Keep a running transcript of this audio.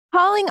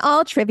Calling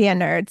all trivia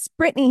nerds,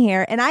 Brittany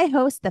here, and I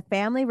host the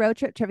Family Road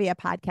Trip Trivia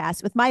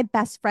podcast with my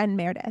best friend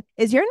Meredith.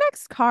 Is your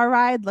next car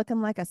ride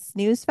looking like a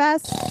snooze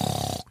fest?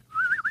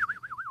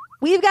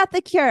 We've got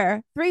the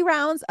cure. 3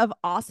 rounds of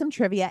awesome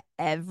trivia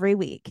every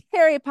week.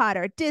 Harry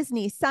Potter,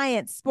 Disney,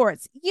 science,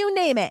 sports, you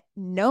name it.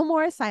 No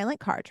more silent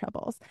car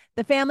troubles.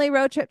 The Family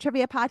Road Trip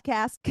Trivia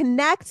podcast.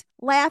 Connect,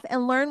 laugh,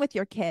 and learn with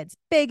your kids,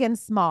 big and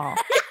small.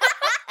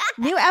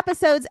 New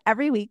episodes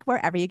every week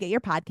wherever you get your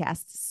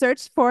podcasts.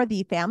 Search for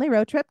the Family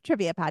Road Trip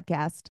Trivia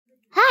Podcast.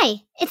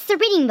 Hi, it's the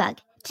Reading Bug.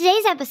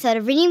 Today's episode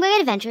of Reading Bug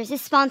Adventures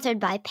is sponsored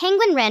by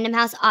Penguin Random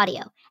House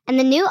Audio and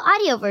the new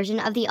audio version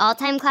of the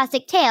all-time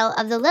classic tale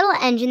of The Little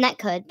Engine That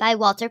Could by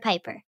Walter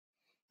Piper.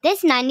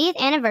 This 90th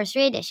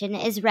anniversary edition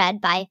is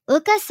read by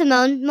Uka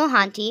Simone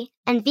Mohanty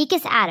and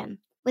Vikas Adam,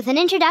 with an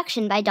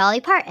introduction by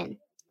Dolly Parton.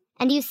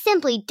 And you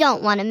simply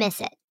don't want to miss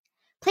it.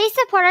 Please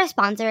support our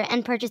sponsor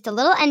and purchase The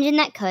Little Engine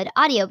That Could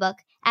audiobook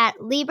at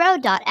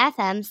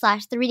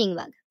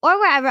libro.fm/thereadingbug or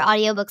wherever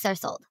audiobooks are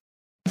sold.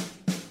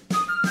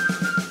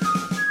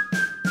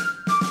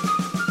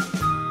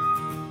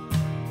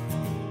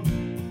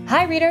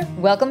 Hi reader,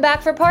 welcome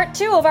back for part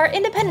 2 of our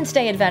Independence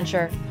Day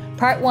adventure.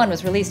 Part 1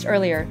 was released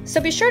earlier, so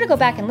be sure to go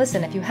back and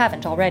listen if you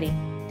haven't already.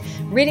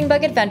 Reading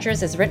Bug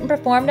Adventures is written,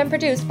 performed, and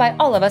produced by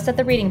all of us at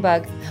the Reading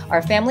Bug,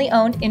 our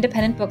family-owned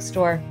independent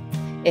bookstore.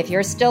 If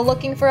you're still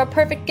looking for a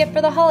perfect gift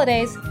for the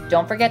holidays,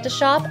 don't forget to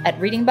shop at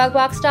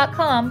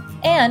readingbugbox.com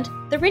and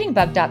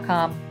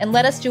thereadingbug.com and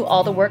let us do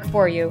all the work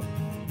for you.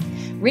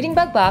 Reading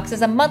Bug Box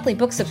is a monthly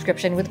book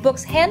subscription with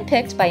books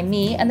handpicked by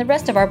me and the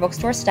rest of our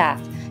bookstore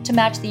staff to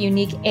match the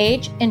unique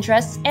age,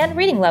 interests, and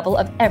reading level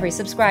of every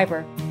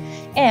subscriber.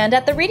 And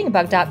at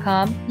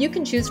thereadingbug.com, you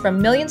can choose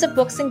from millions of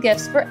books and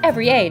gifts for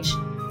every age.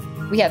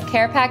 We have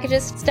care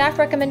packages, staff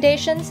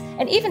recommendations,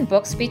 and even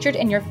books featured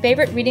in your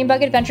favorite Reading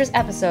Bug Adventures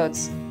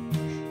episodes.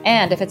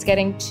 And if it's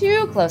getting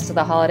too close to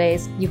the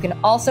holidays, you can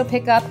also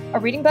pick up a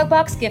Reading Bug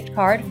Box gift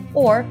card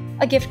or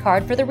a gift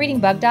card for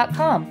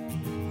thereadingbug.com.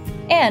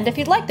 And if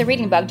you'd like the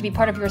Reading Bug to be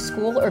part of your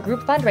school or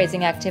group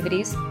fundraising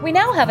activities, we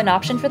now have an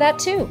option for that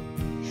too.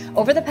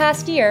 Over the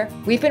past year,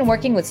 we've been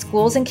working with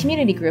schools and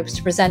community groups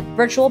to present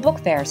virtual book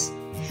fairs.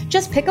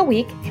 Just pick a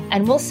week,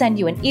 and we'll send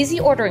you an easy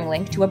ordering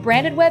link to a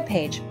branded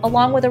webpage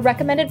along with a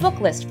recommended book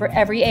list for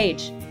every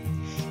age.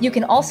 You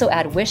can also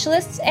add wish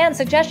lists and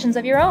suggestions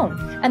of your own,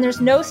 and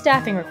there's no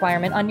staffing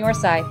requirement on your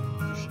side.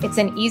 It's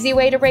an easy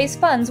way to raise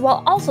funds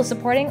while also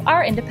supporting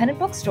our independent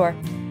bookstore.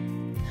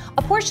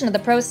 A portion of the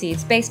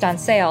proceeds based on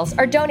sales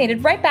are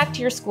donated right back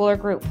to your school or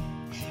group.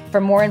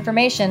 For more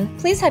information,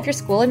 please have your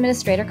school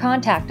administrator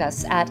contact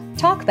us at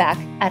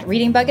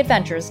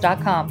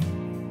talkback@readingbugadventures.com.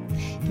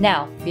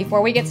 Now,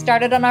 before we get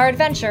started on our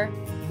adventure,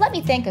 let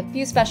me thank a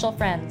few special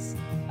friends.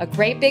 A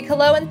great big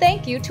hello and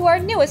thank you to our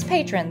newest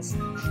patrons.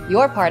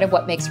 You're part of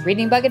what makes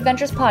Reading Bug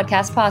Adventures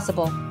podcast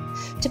possible.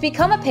 To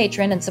become a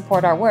patron and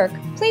support our work,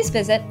 please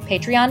visit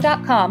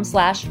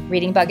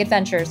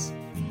patreon.com/readingbugadventures.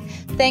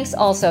 Thanks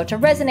also to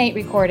Resonate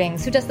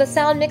Recordings, who does the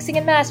sound mixing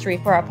and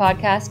mastering for our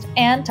podcast,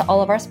 and to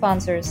all of our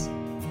sponsors.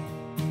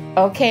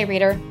 Okay,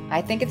 reader,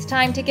 I think it's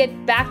time to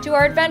get back to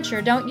our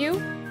adventure, don't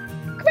you?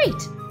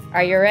 Great!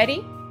 Are you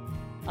ready?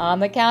 On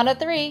the count of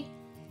 3.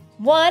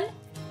 1,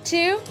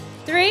 2,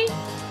 3,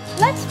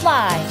 let's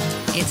fly!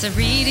 It's a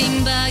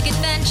Reading Bug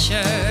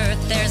adventure.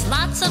 There's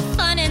lots of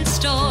fun in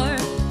store.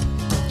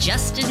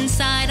 Just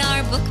inside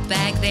our book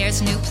bag,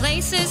 there's new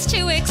places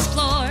to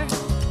explore.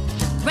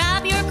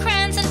 Grab your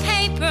crayons and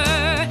paper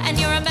and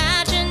your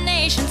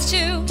imaginations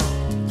too.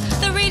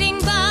 The Reading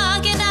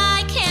Bug and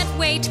I can't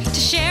wait to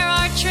share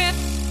our trip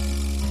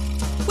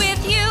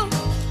with you.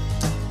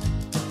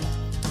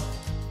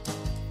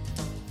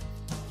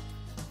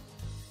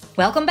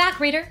 Welcome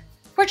back, reader.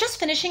 We're just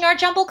finishing our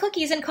jumble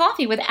cookies and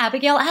coffee with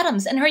Abigail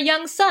Adams and her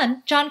young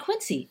son, John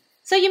Quincy.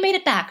 So you made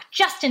it back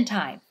just in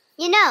time.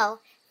 You know,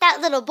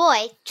 that little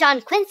boy,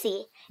 John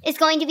Quincy, is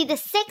going to be the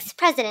 6th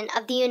president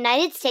of the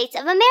United States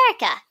of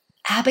America.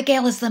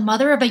 Abigail is the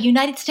mother of a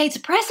United States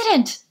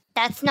president.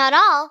 That's not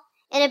all.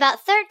 In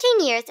about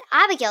 13 years,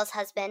 Abigail's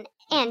husband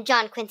and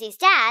John Quincy's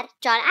dad,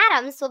 John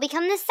Adams, will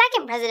become the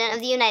 2nd president of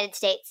the United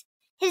States.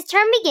 His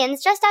term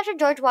begins just after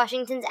George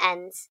Washington's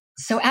ends.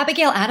 So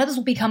Abigail Adams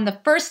will become the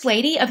First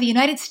Lady of the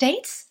United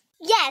States?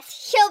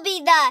 Yes, she'll be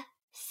the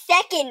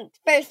 2nd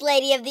First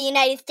Lady of the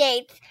United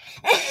States.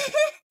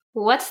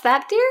 What's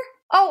that, dear?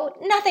 Oh,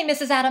 nothing,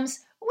 Mrs. Adams.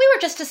 We were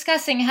just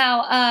discussing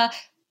how,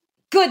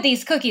 good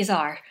these cookies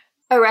are.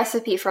 A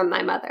recipe from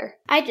my mother.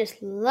 I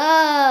just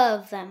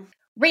love them.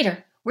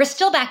 Reader, we're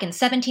still back in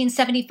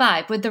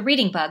 1775 with the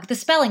Reading Bug, the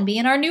spelling bee,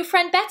 and our new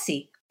friend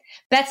Betsy.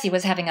 Betsy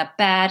was having a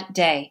bad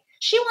day.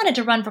 She wanted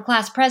to run for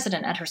class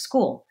president at her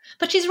school,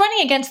 but she's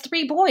running against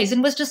 3 boys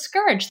and was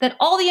discouraged that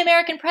all the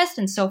American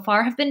presidents so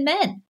far have been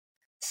men.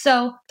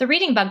 So the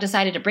Reading Bug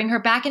decided to bring her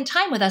back in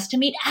time with us to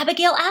meet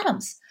Abigail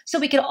Adams, so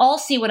we could all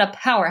see what a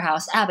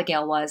powerhouse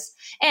Abigail was,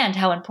 and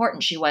how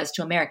important she was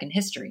to American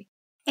history.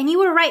 And you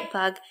were right,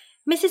 Bug.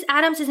 Mrs.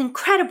 Adams is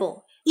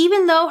incredible.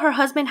 Even though her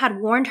husband had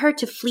warned her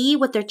to flee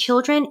with their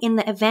children in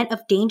the event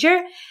of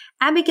danger,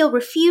 Abigail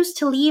refused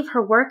to leave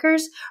her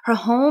workers, her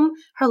home,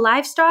 her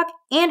livestock,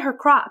 and her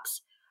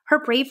crops. Her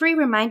bravery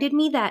reminded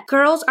me that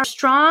girls are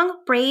strong,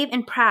 brave,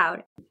 and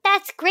proud.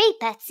 That's great,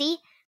 Betsy,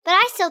 but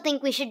I still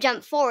think we should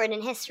jump forward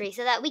in history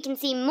so that we can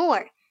see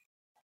more.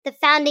 The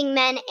founding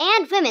men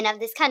and women of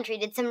this country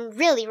did some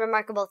really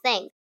remarkable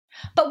things.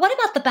 But what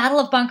about the Battle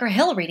of Bunker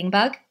Hill, Reading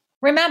Bug?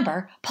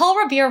 Remember, Paul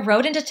Revere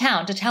rode into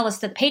town to tell us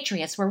that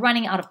Patriots were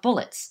running out of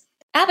bullets.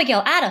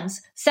 Abigail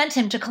Adams sent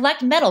him to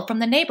collect metal from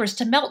the neighbors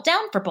to melt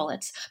down for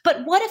bullets.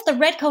 But what if the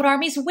Redcoat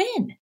armies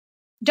win?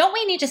 Don't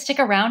we need to stick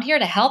around here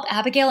to help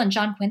Abigail and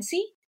John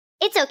Quincy?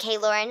 It's okay,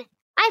 Lauren.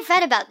 I've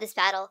read about this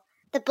battle.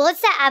 The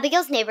bullets that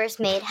Abigail's neighbors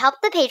made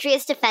helped the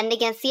Patriots defend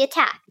against the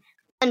attack.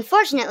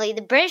 Unfortunately,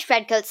 the British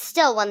Redcoats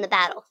still won the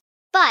battle.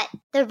 But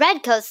the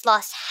Redcoats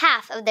lost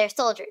half of their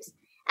soldiers.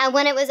 And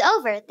when it was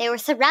over, they were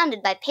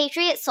surrounded by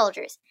Patriot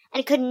soldiers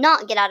and could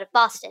not get out of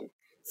Boston.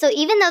 So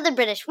even though the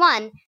British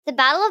won, the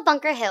Battle of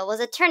Bunker Hill was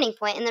a turning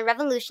point in the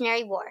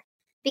Revolutionary War,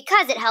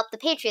 because it helped the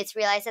Patriots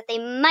realize that they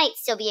might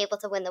still be able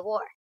to win the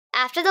war.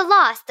 After the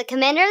loss, the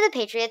commander of the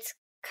Patriots,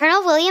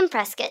 Colonel William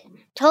Prescott,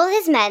 told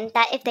his men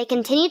that if they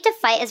continued to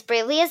fight as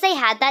bravely as they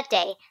had that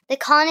day, the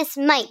colonists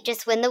might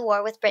just win the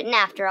war with Britain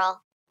after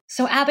all.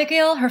 So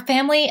Abigail, her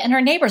family, and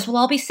her neighbors will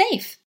all be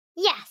safe?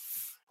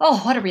 Yes. Oh,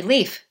 what a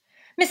relief.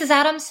 Mrs.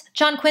 Adams,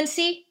 John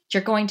Quincy,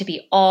 you're going to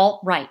be all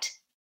right.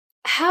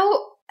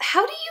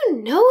 How do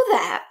you know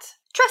that?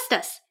 Trust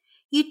us.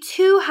 You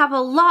two have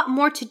a lot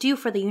more to do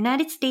for the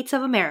United States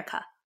of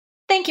America.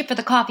 Thank you for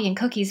the coffee and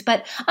cookies,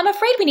 but I'm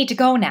afraid we need to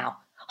go now.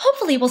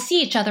 Hopefully we'll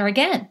see each other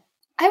again.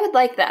 I would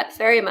like that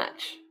very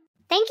much.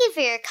 Thank you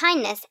for your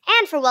kindness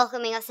and for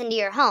welcoming us into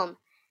your home.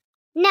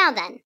 Now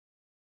then,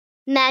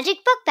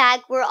 Magic Book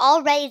Bag, we're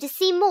all ready to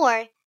see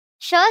more.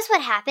 Show us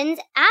what happens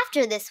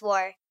after this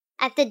war.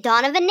 At the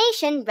dawn of a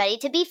nation ready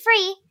to be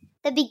free,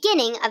 the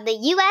beginning of the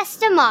U.S.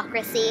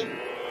 democracy.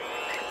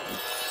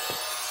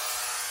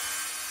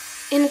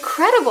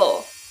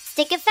 Incredible!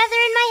 Stick a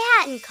feather in my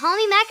hat and call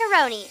me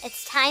Macaroni.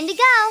 It's time to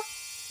go.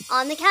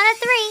 On the count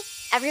of 3,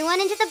 everyone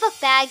into the book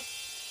bag.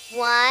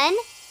 1,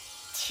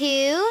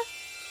 2,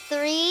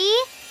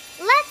 3,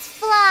 let's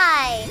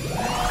fly!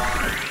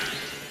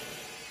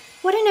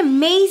 What an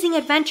amazing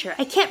adventure.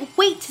 I can't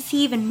wait to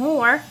see even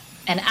more.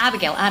 And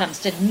Abigail Adams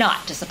did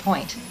not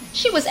disappoint.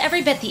 She was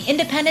every bit the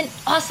independent,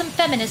 awesome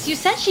feminist you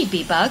said she'd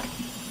be, Bug.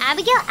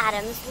 Abigail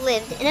Adams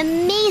lived an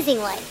amazing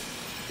life.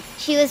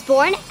 She was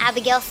born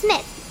Abigail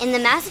Smith in the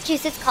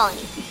Massachusetts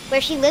colony,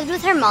 where she lived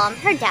with her mom,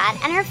 her dad,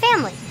 and her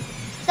family.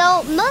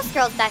 Though most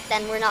girls back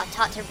then were not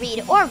taught to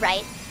read or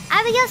write,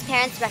 Abigail's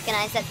parents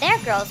recognized that their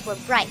girls were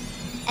bright,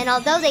 and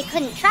although they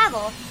couldn't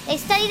travel, they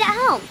studied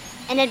at home,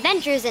 and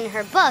adventures in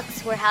her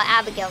books were how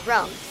Abigail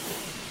roamed.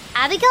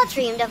 Abigail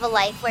dreamed of a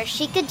life where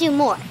she could do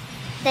more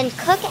than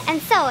cook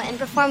and sew and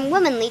perform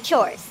womanly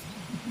chores.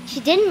 She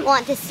didn't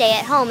want to stay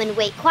at home and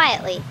wait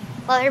quietly,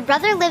 while her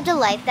brother lived a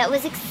life that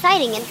was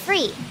exciting and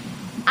free.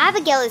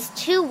 Abigail is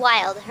too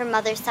wild, her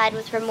mother sighed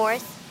with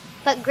remorse,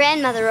 but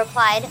grandmother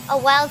replied, a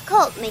wild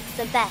colt makes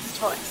the best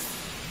horse.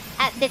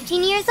 At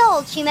 15 years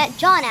old, she met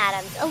John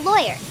Adams, a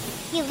lawyer.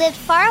 He lived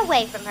far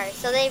away from her,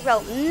 so they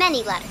wrote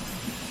many letters.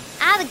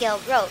 Abigail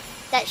wrote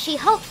that she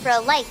hoped for a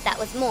life that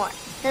was more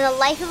than the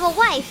life of a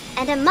wife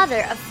and a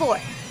mother of 4.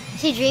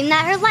 She dreamed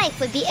that her life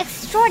would be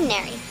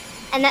extraordinary,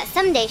 and that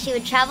someday she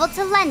would travel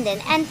to London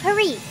and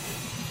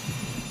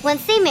Paris.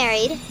 Once they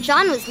married,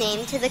 John was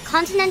named to the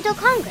Continental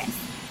Congress.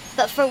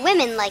 But for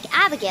women like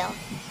Abigail,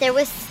 there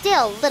was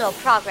still little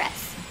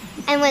progress.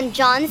 And when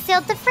John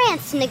sailed to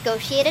France to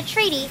negotiate a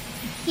treaty,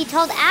 he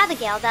told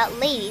Abigail that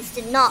ladies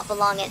did not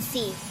belong at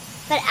sea.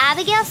 But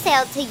Abigail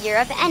sailed to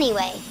Europe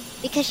anyway,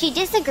 because she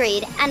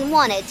disagreed and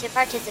wanted to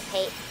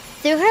participate.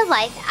 Through her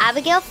life,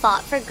 Abigail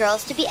fought for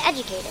girls to be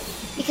educated,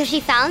 because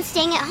she found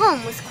staying at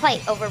home was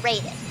quite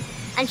overrated.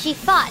 And she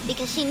fought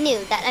because she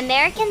knew that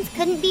Americans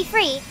couldn't be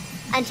free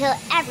until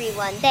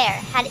everyone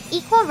there had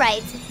equal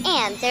rights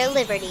and their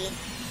liberty.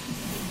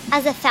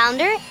 As a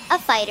founder, a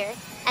fighter,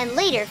 and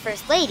later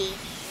First Lady,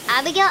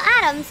 Abigail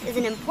Adams is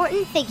an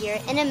important figure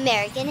in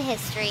American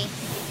history.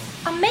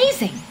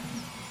 Amazing!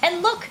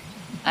 And look,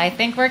 I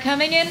think we're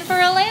coming in for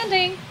a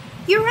landing.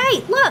 You're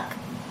right, look!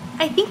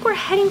 I think we're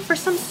heading for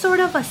some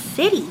sort of a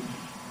city.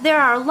 There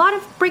are a lot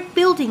of brick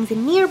buildings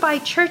and nearby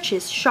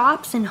churches,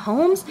 shops, and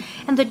homes,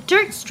 and the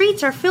dirt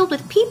streets are filled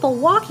with people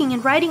walking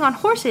and riding on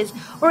horses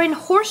or in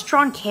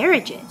horse-drawn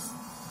carriages.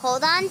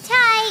 Hold on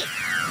tight!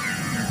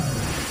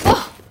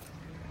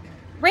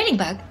 Reading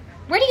Bug,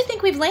 where do you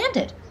think we've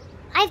landed?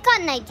 I've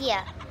got an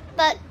idea,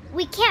 but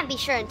we can't be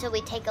sure until we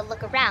take a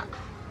look around.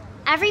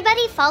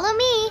 Everybody follow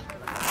me!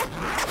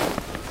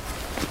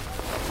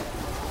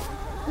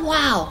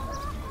 Wow!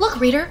 Look,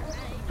 Reader,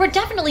 we're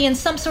definitely in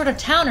some sort of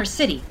town or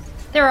city.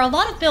 There are a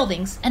lot of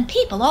buildings and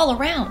people all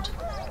around.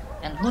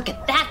 And look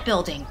at that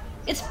building.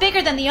 It's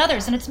bigger than the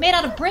others and it's made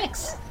out of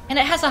bricks. And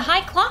it has a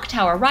high clock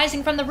tower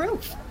rising from the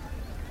roof.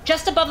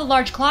 Just above the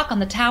large clock on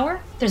the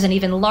tower, there's an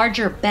even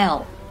larger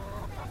bell.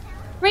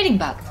 Reading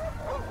Bug,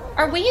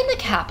 are we in the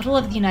capital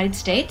of the United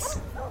States?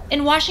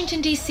 In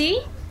Washington,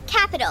 D.C.?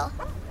 capital.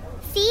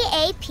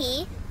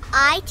 C-A-P-I-T-A-L.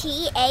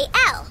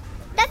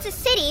 That's a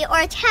city or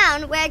a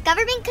town where a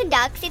government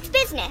conducts its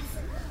business.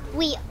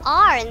 We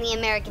are in the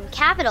American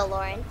capital,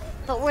 Lauren,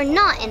 but we're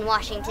not in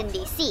Washington,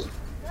 D.C.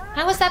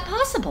 How is that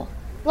possible?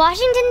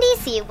 Washington,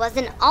 D.C.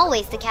 wasn't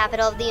always the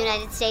capital of the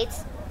United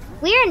States.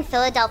 We're in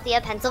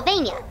Philadelphia,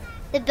 Pennsylvania.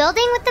 The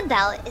building with the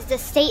bell is the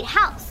State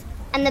House,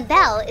 and the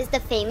bell is the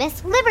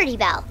famous Liberty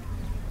Bell.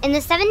 In the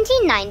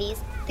 1790s,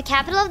 the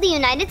capital of the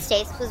United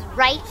States was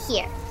right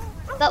here.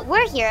 But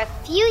we're here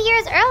a few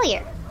years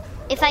earlier.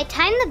 If I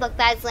time the book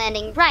bag's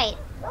landing right,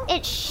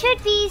 it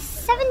should be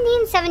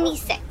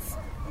 1776.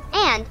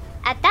 And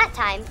at that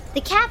time,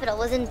 the capital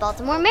was in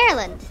Baltimore,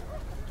 Maryland.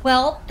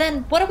 Well,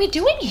 then what are we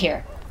doing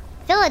here?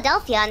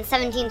 Philadelphia in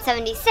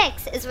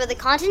 1776 is where the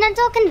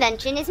Continental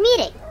Convention is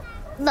meeting.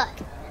 Look,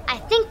 I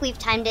think we've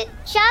timed it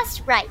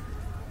just right.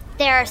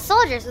 There are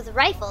soldiers with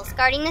rifles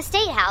guarding the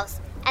State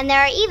House, and there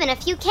are even a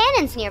few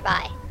cannons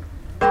nearby.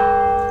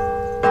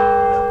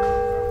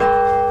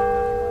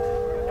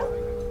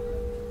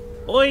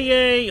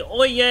 Oyez,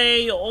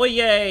 oyez,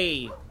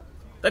 oyez!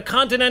 The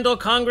Continental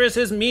Congress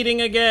is meeting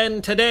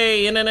again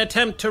today in an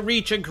attempt to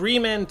reach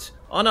agreement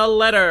on a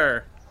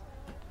letter.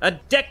 A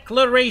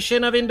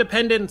Declaration of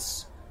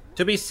Independence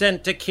to be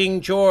sent to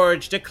King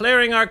George,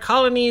 declaring our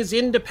colony's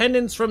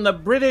independence from the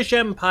British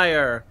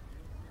Empire.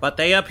 But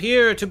they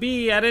appear to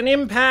be at an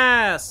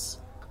impasse.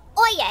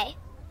 Oyez.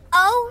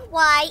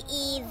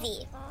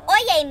 O-Y-E-Z.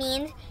 Oyez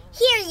means,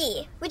 hear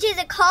ye, which is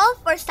a call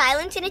for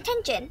silence and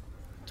attention.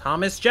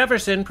 Thomas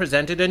Jefferson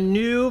presented a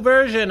new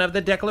version of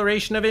the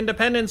Declaration of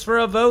Independence for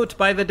a vote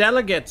by the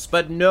delegates,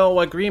 but no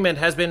agreement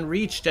has been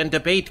reached and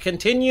debate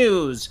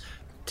continues.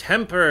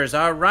 Tempers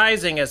are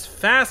rising as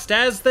fast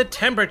as the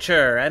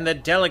temperature, and the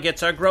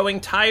delegates are growing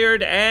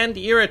tired and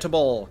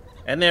irritable.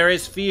 And there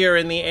is fear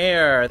in the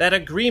air that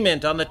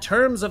agreement on the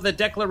terms of the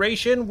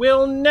Declaration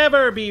will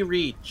never be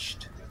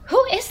reached.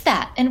 Who is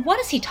that, and what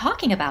is he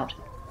talking about?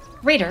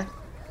 Reader,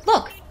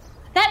 look.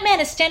 That man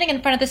is standing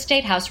in front of the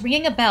State House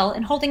ringing a bell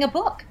and holding a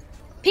book.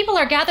 People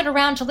are gathered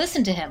around to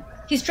listen to him.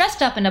 He's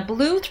dressed up in a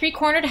blue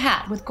three-cornered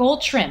hat with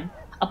gold trim,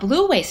 a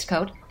blue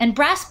waistcoat, and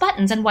brass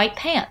buttons and white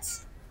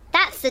pants.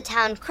 That's the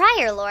town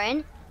crier,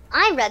 Lauren.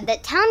 I read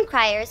that town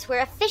criers were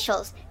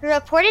officials who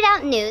reported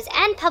out news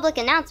and public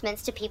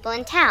announcements to people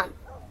in town.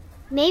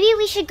 Maybe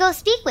we should go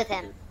speak with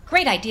him.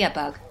 Great idea,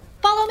 Bug.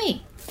 Follow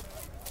me.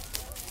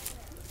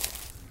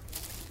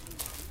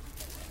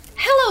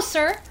 Hello,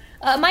 sir.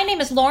 My name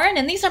is Lauren,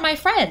 and these are my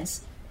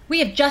friends. We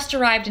have just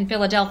arrived in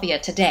Philadelphia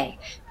today.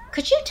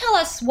 Could you tell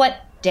us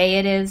what day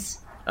it is?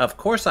 Of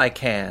course I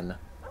can.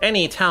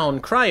 Any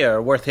town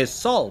crier worth his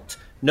salt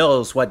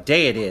knows what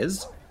day it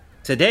is.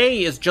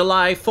 Today is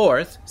July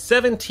 4th,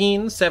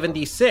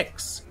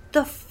 1776.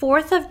 The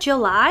 4th of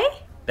July?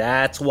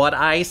 That's what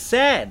I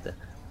said.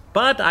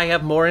 But I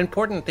have more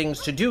important things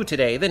to do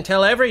today than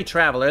tell every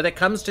traveler that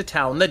comes to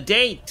town the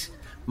date.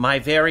 My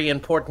very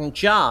important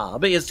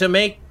job is to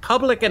make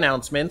public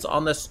announcements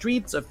on the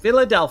streets of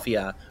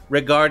Philadelphia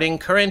regarding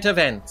current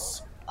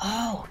events.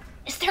 Oh,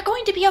 is there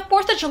going to be a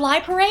 4th of July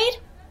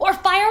parade? Or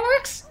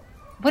fireworks?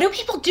 What do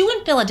people do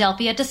in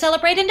Philadelphia to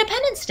celebrate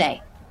Independence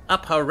Day? A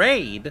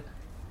parade?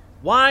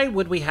 Why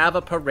would we have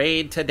a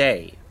parade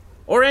today?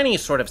 Or any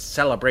sort of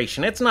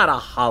celebration? It's not a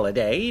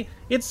holiday.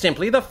 It's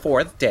simply the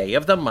 4th day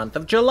of the month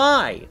of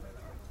July.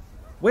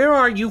 Where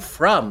are you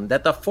from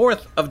that the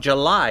 4th of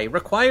July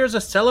requires a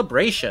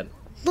celebration?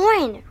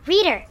 Lauren,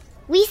 reader,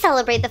 we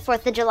celebrate the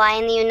 4th of July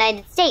in the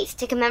United States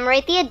to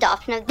commemorate the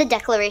adoption of the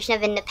Declaration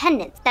of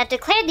Independence that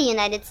declared the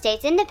United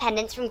States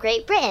independence from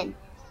Great Britain.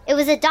 It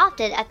was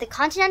adopted at the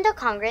Continental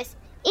Congress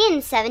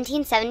in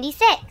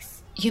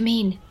 1776. You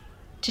mean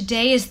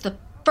today is the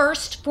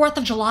first 4th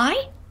of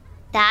July?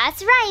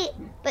 That's right,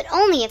 but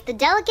only if the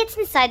delegates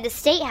inside the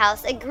State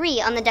House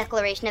agree on the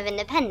Declaration of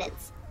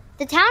Independence.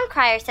 The town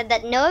crier said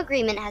that no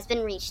agreement has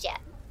been reached yet.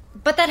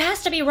 But that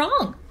has to be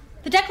wrong.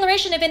 The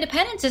Declaration of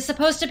Independence is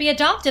supposed to be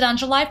adopted on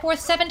July 4th,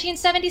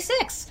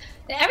 1776.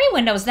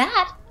 Everyone knows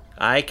that.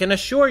 I can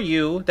assure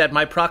you that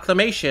my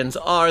proclamations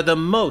are the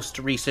most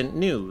recent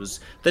news.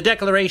 The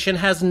Declaration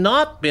has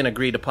not been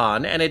agreed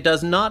upon, and it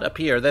does not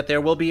appear that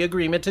there will be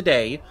agreement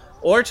today,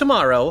 or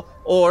tomorrow,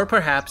 or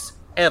perhaps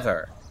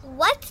ever.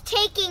 What's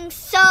taking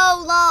so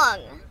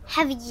long?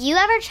 Have you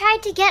ever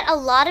tried to get a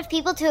lot of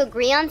people to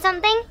agree on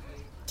something?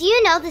 Do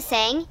you know the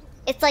saying,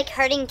 it's like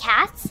herding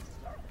cats?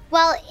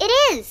 Well, it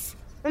is.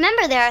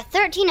 Remember, there are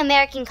 13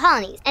 American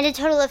colonies and a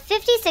total of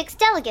 56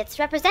 delegates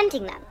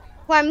representing them,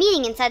 who are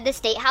meeting inside the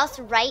State House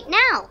right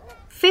now.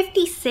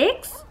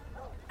 56?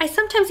 I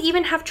sometimes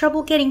even have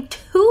trouble getting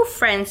two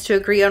friends to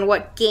agree on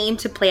what game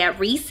to play at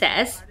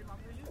recess.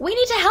 We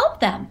need to help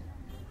them.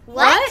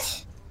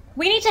 What?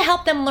 We need to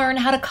help them learn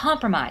how to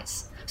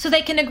compromise, so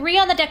they can agree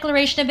on the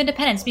Declaration of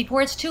Independence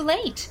before it's too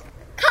late.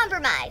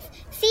 Compromise.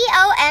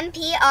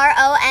 C-O-M-P-R-O-M-I-S-E.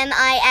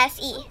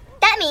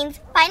 That means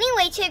finding a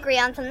way to agree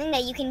on something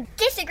that you can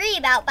disagree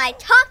about by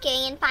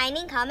talking and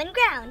finding common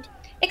ground.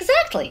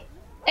 Exactly.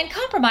 And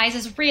compromise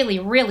is really,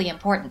 really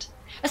important,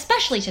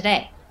 especially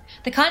today.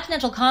 The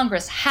Continental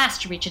Congress has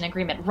to reach an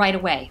agreement right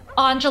away,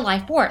 on July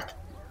 4th.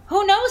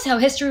 Who knows how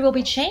history will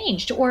be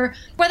changed, or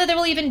whether there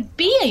will even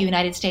be a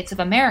United States of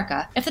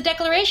America if the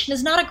Declaration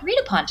is not agreed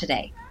upon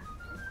today.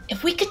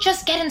 If we could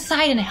just get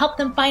inside and help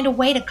them find a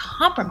way to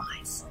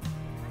compromise.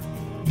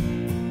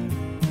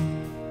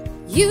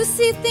 You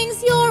see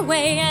things your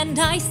way and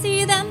I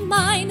see them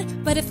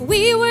mine. But if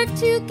we work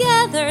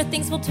together,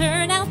 things will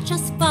turn out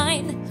just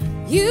fine.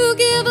 You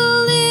give a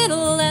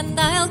little and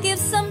I'll give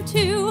some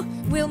too.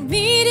 We'll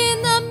meet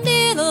in the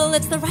middle,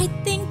 it's the right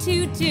thing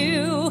to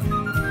do.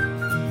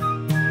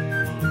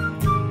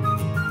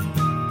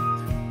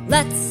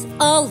 Let's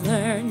all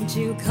learn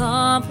to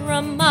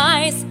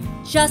compromise.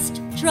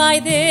 Just try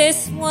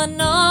this one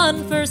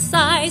on for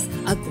size.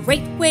 A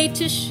great way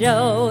to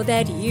show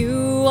that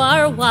you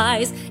are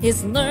wise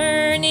is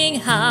learning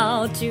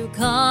how to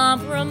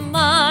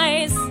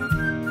compromise.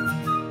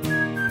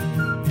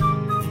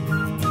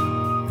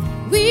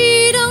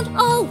 We don't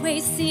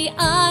always see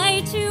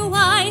eye to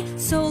eye,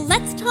 so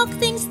let's talk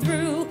things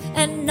through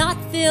and not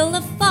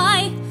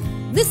vilify.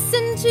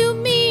 Listen to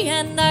me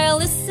and I'll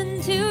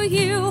listen to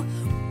you.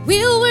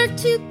 We'll work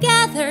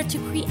together to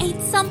create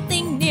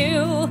something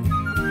new.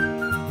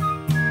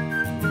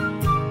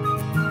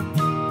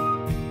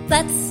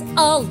 Let's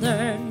all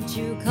learn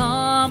to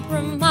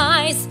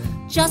compromise.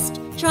 Just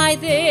try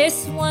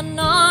this one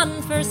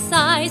on for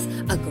size.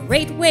 A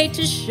great way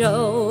to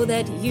show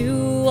that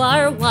you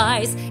are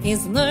wise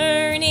is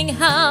learning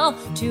how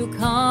to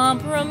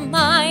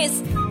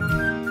compromise.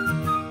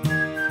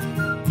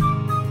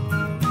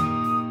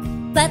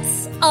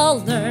 Let's all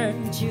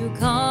learn to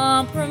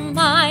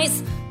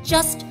compromise.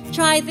 Just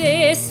try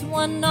this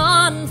one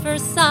on for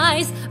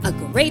size. A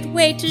great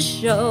way to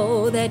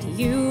show that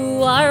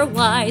you are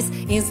wise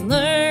is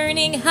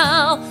learning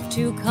how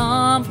to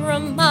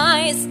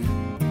compromise.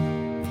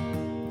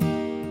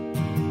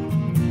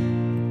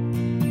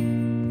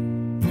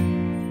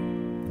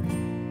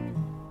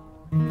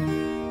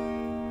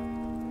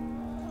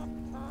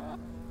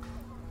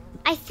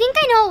 I think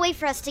I know a way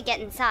for us to get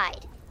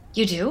inside.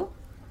 You do?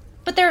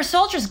 But there are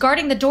soldiers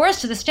guarding the doors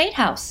to the State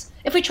House.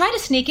 If we try to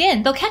sneak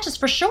in, they'll catch us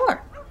for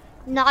sure.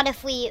 Not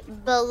if we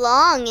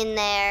belong in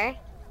there.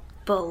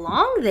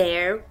 Belong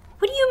there?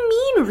 What do you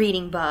mean,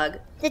 Reading Bug?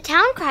 The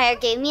town crier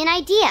gave me an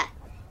idea.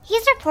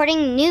 He's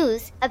reporting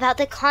news about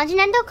the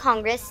Continental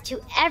Congress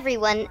to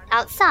everyone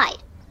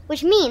outside,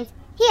 which means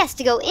he has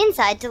to go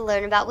inside to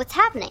learn about what's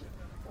happening.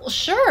 Well,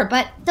 sure,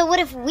 but... So what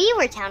if we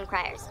were town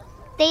criers?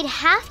 They'd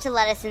have to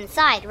let us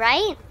inside,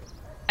 right?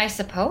 I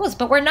suppose,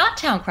 but we're not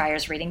town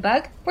criers, Reading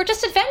Bug. We're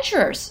just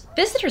adventurers,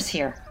 visitors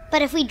here.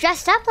 But if we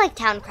dressed up like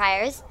town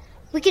criers,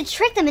 we could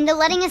trick them into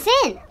letting us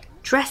in.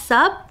 Dress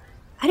up?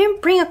 I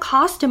didn't bring a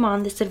costume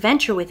on this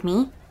adventure with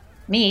me.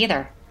 Me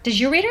either. Did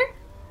you, Reader?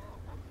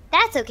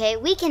 That's okay,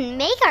 we can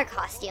make our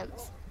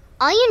costumes.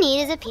 All you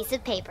need is a piece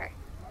of paper.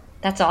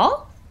 That's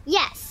all?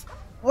 Yes,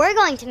 we're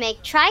going to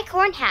make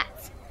tricorn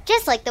hats,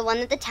 just like the one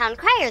that the town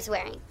crier's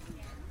wearing.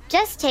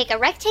 Just take a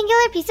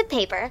rectangular piece of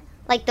paper,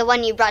 like the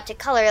one you brought to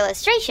color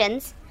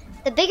illustrations.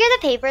 The bigger the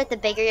paper, the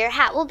bigger your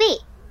hat will be.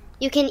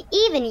 You can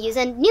even use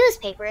a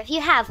newspaper if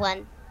you have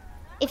one.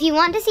 If you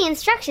want to see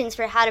instructions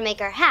for how to make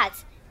our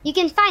hats, you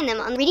can find them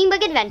on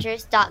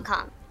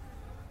readingbugadventures.com.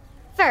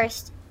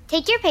 First,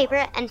 take your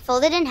paper and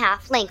fold it in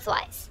half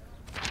lengthwise.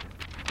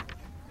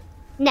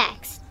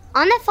 Next,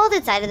 on the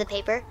folded side of the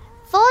paper,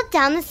 fold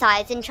down the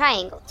sides in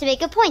triangle to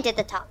make a point at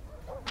the top.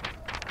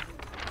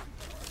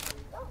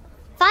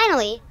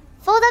 Finally,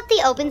 fold up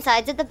the open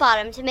sides at the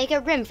bottom to make a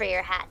rim for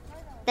your hat.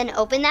 Then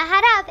open the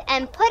hat up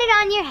and put it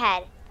on your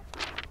head.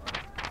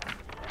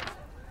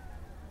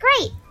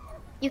 Great!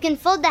 You can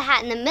fold the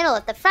hat in the middle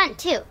at the front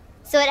too,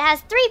 so it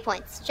has 3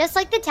 points, just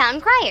like the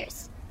town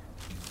criers.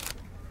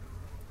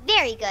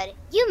 Very good.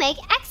 You make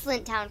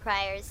excellent town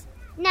criers.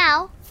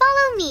 Now,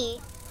 follow me.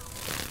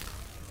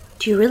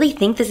 Do you really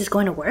think this is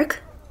going to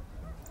work?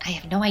 I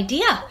have no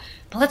idea,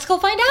 but let's go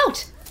find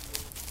out.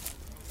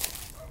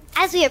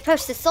 As we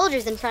approach the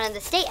soldiers in front of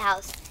the State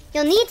House,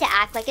 you'll need to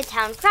act like a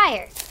town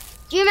crier.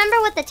 Do you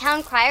remember what the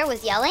town crier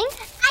was yelling?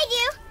 I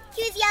do.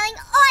 He was yelling,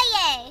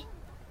 Oyez!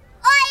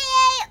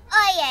 Oyez,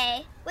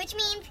 oyez, which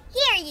means,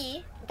 hear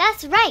ye.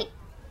 That's right.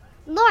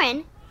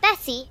 Lauren,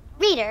 Bessie,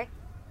 Reader,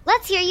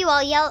 let's hear you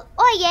all yell,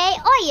 Oyez,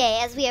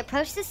 oyez, as we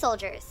approach the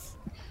soldiers.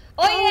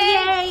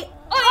 Oyez!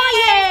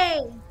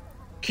 Oyez!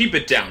 Keep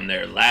it down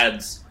there,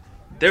 lads.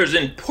 There's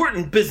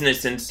important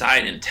business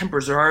inside and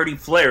tempers are already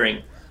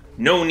flaring.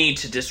 No need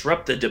to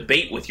disrupt the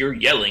debate with your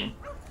yelling.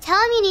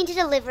 Tell him you need to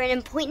deliver an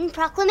important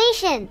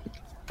proclamation.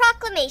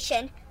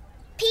 Proclamation. Proclamation.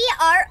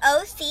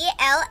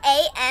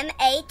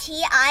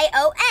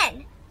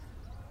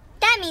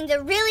 That means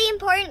a really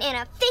important and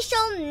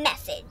official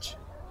message.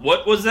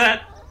 What was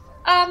that?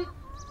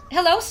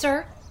 Hello,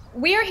 sir.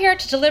 We're here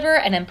to deliver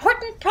an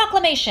important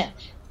proclamation.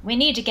 We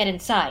need to get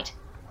inside.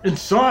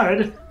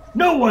 Inside?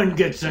 No one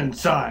gets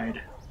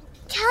inside.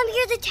 Tell him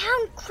you're the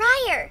town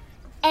crier.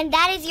 And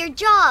that is your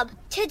job,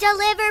 to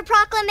deliver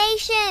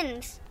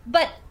proclamations.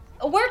 But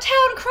we're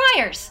town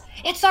criers.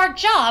 It's our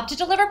job to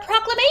deliver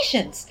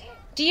proclamations.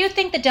 Do you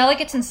think the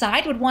delegates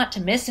inside would want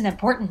to miss an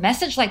important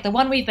message like the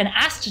one we've been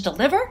asked to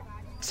deliver?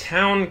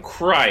 Town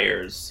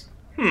criers.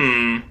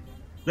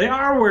 They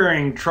are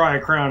wearing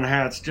tri-crown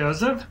hats,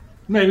 Joseph.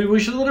 Maybe we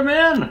should let them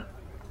in.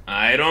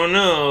 I don't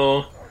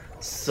know.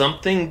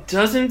 Something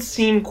doesn't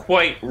seem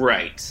quite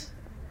right.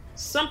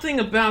 Something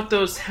about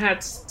those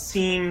hats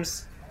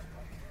seems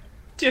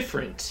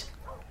different.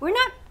 We're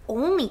not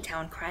only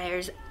town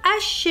criers,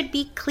 as should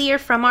be clear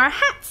from our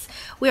hats.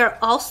 We are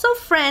also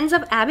friends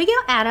of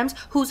Abigail Adams,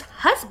 whose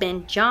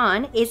husband,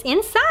 John, is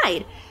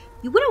inside.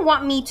 You wouldn't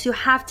want me to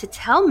have to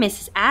tell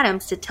Mrs.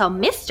 Adams to tell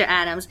Mr.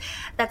 Adams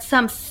that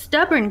some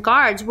stubborn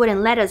guards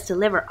wouldn't let us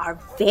deliver our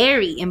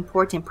very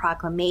important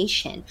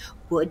proclamation,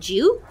 would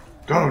you?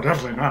 Oh,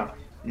 definitely not.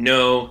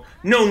 No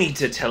need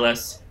to tell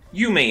us.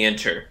 You may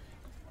enter.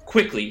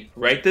 Quickly,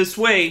 right this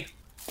way.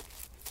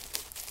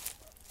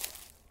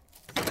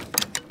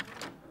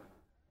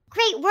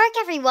 Great work,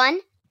 everyone.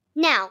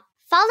 Now,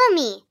 follow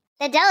me.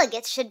 The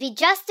delegates should be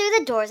just through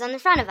the doors on the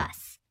front of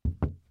us.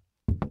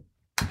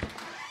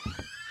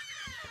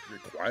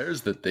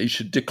 Requires that they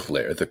should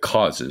declare the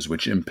causes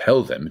which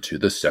impel them to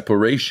the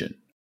separation.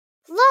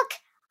 Look,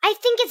 I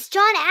think it's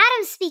John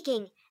Adams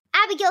speaking.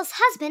 Abigail's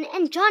husband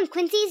and John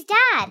Quincy's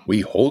dad.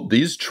 We hold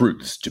these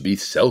truths to be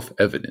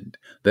self-evident,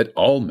 that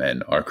all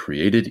men are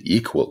created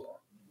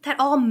equal. That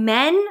all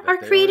men are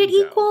created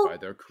equal?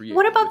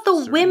 What about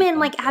the women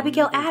like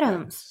Abigail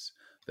Adams?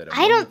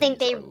 I don't think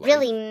they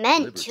really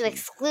meant to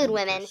exclude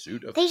women.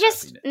 They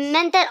just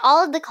meant that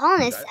all of the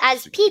colonists,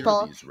 as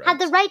people, had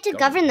the right to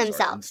govern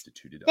themselves.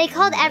 They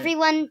called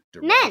everyone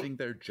men.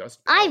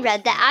 I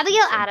read that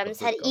Abigail Adams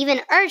had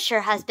even urged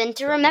her husband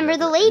to remember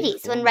the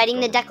ladies when writing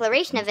the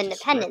Declaration of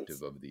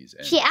Independence.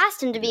 She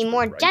asked him to be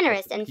more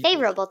generous and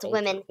favorable to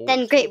women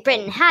than Great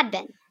Britain had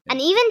been, and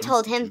even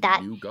told him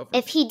that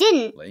if he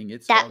didn't,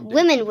 that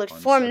women would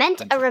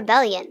foment a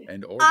rebellion.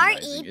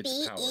 REBELLION.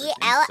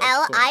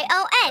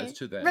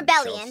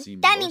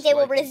 Rebellion. That means they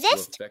will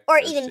resist or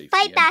even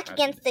fight back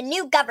against the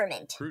new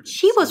government.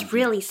 She was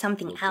really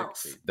something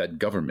else. That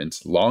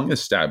governments long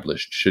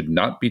established should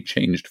not be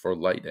changed for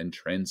light and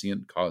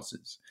transient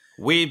causes.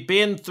 We've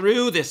been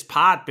through this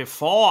part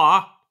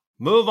before.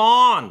 Move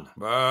on.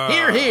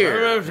 Hear,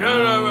 hear.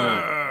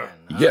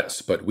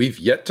 Yes, but we've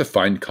yet to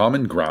find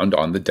common ground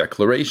on the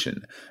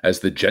Declaration,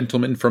 as the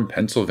gentleman from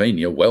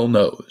Pennsylvania well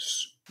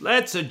knows.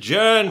 Let's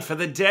adjourn for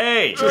the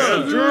day.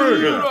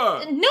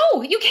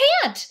 No, you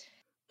can't.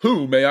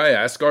 Who, may I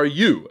ask, are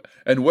you?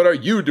 And what are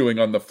you doing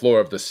on the floor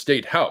of the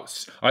State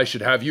House? I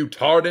should have you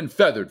tarred and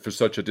feathered for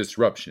such a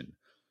disruption.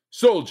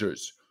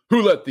 Soldiers,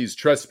 who let these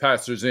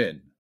trespassers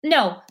in?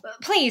 No,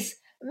 please.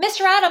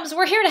 Mr. Adams,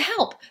 we're here to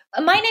help.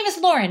 My name is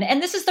Lauren,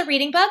 and this is the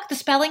Reading Bug, the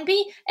Spelling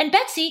Bee, and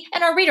Betsy,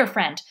 and our reader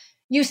friend.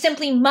 You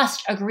simply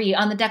must agree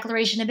on the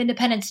Declaration of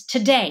Independence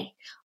today,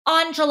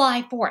 on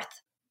July 4th.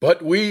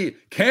 But we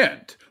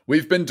can't.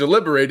 We've been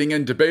deliberating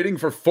and debating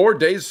for 4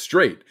 days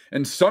straight,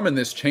 and some in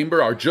this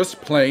chamber are just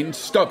plain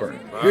stubborn.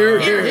 Hear,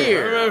 hear,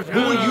 hear.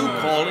 Who are you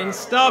calling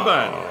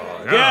stubborn?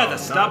 You're the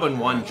stubborn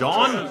one,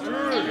 John.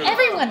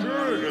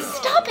 Everyone,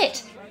 stop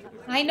it.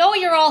 I know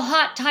you're all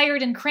hot,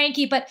 tired, and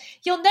cranky, but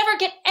you'll never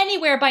get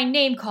anywhere by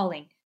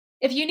name-calling.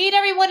 If you need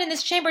everyone in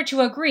this chamber to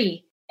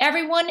agree,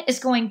 everyone is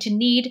going to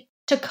need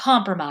to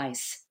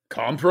compromise.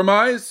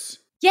 Compromise?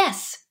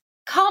 Yes,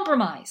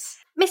 compromise.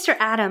 Mr.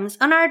 Adams,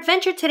 on our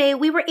adventure today,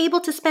 we were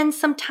able to spend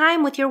some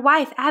time with your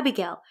wife,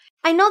 Abigail.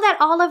 I know that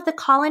all of the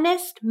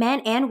colonists, men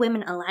and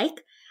women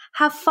alike,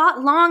 have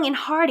fought long and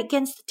hard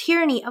against the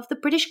tyranny of the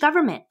British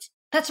government.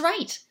 That's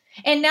right.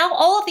 And now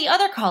all of the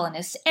other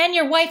colonists and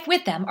your wife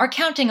with them are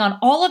counting on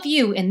all of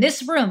you in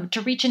this room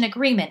to reach an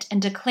agreement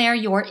and declare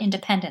your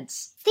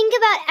independence. Think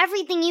about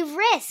everything you've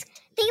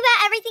risked. Think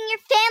about everything your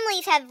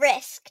families have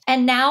risked.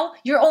 And now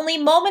you're only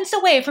moments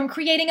away from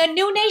creating a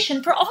new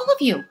nation for all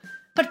of you.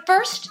 But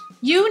first,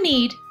 you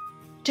need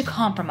to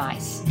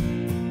compromise.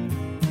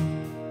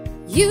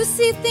 You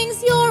see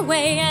things your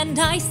way and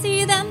I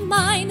see them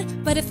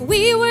mine. But if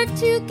we work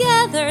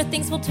together,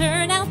 things will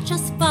turn out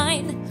just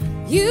fine.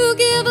 You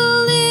give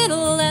a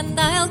little and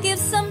I'll give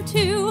some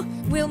too.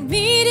 We'll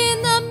meet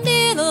in the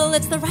middle,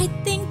 it's the right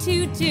thing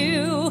to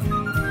do.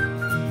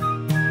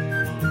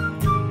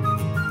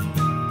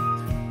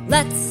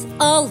 Let's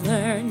all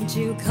learn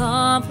to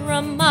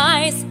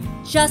compromise.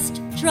 Just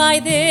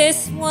try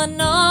this one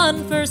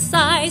on for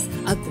size.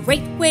 A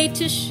great way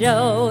to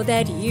show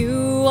that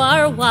you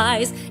are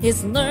wise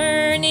is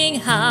learning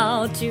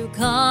how to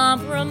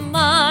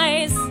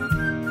compromise.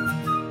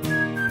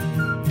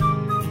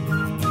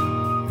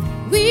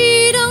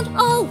 We don't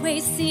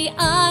always see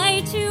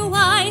eye to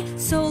eye,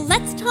 so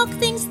let's talk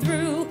things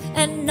through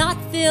and not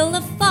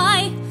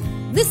vilify.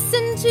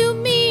 Listen to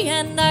me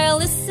and I'll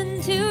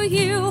listen to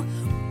you.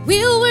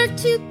 We'll work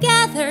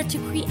together to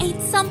create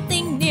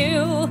something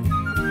new.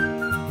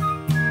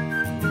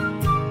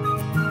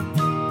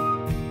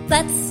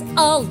 Let's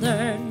all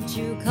learn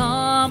to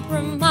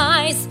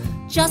compromise.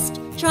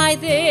 Just try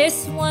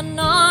this one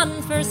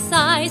on for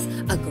size.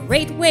 A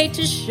great way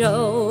to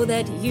show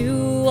that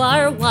you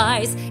are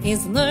wise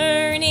is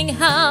learning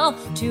how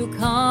to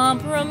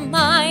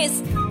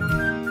compromise.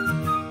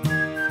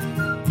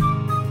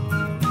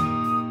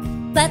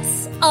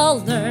 Let's all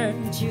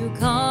learn to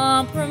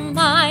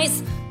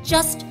compromise.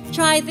 Just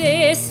try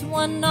this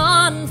one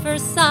on for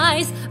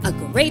size. A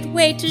great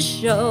way to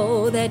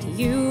show that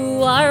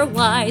you are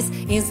wise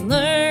is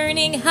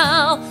learning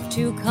how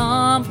to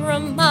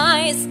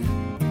compromise.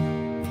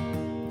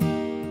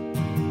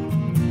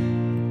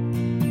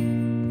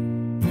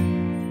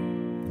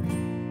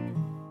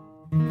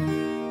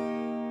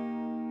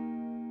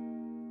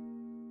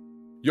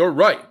 You're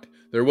right.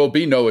 There will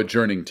be no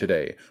adjourning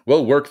today.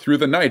 We'll work through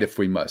the night if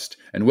we must,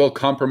 and we'll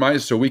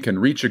compromise so we can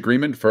reach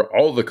agreement for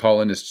all the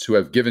colonists who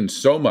have given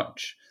so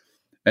much.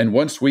 And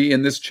once we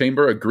in this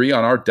chamber agree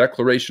on our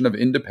Declaration of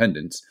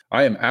Independence,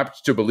 I am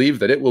apt to believe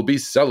that it will be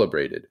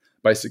celebrated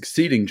by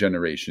succeeding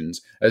generations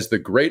as the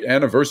great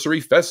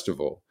anniversary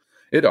festival.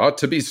 It ought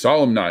to be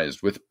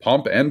solemnized with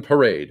pomp and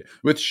parade,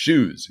 with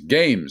shoes,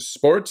 games,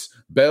 sports,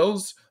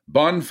 bells,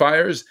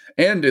 bonfires,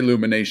 and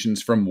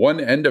illuminations from one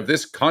end of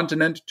this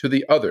continent to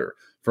the other,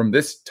 from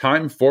this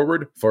time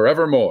forward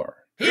forevermore.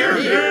 Hear,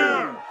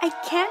 hear! I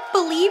can't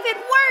believe it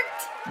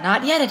worked!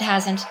 Not yet, it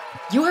hasn't.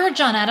 You heard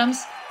John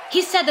Adams.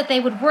 He said that they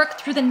would work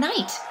through the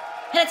night.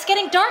 And it's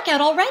getting dark out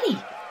already.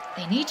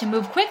 They need to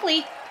move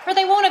quickly, or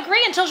they won't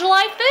agree until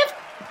July 5th.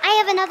 I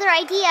have another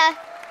idea.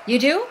 You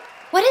do?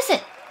 What is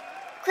it?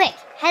 Quick,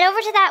 head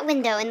over to that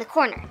window in the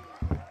corner.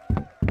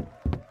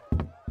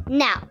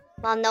 Now,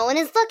 while no one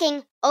is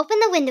looking, open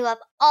the window up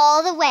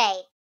all the way.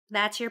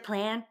 That's your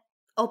plan?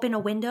 Open a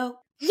window?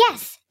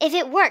 Yes, if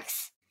it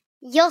works.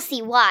 You'll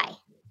see why.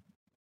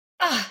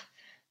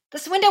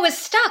 This window is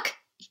stuck.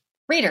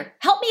 Reader,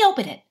 help me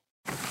open it.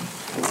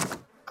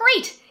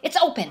 Great, it's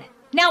open.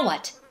 Now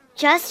what?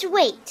 Just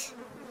wait.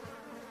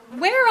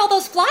 Where are all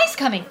those flies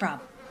coming from?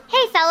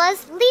 Hey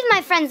fellas, leave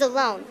my friends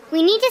alone.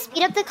 We need to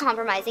speed up the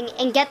compromising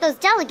and get those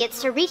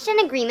delegates to reach an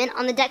agreement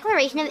on the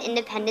Declaration of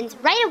Independence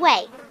right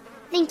away.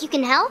 Think you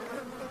can help?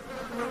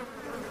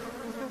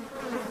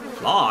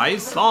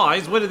 Flies?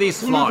 Flies? What are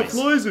these flies?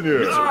 Flies in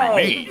here.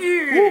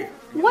 Me.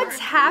 What's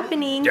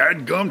happening?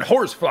 Dadgummed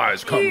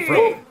horseflies come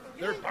from.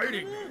 They're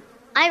biting.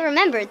 I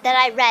remembered that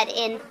I read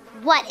in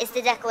What is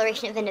the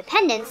Declaration of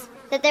Independence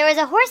that there was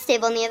a horse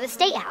stable near the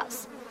State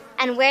House.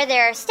 And where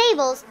there are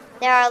stables,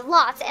 there are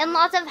lots and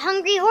lots of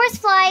hungry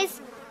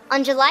horseflies.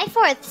 On July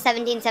 4th,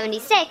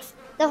 1776,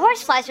 the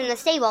horseflies from the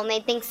stable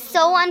made things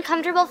so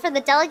uncomfortable for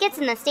the delegates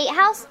in the State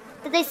House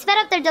that they sped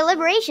up their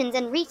deliberations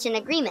and reached an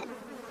agreement.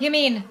 You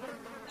mean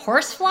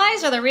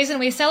horseflies are the reason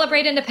we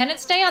celebrate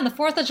Independence Day on the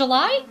 4th of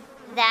July?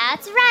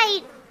 That's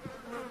right.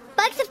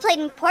 Bugs have played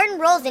important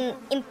roles in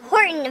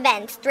important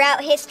events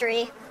throughout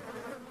history.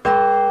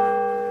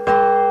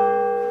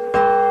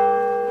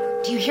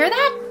 Do you hear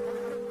that?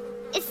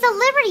 It's the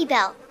Liberty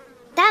Bell.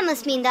 That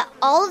must mean that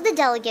all of the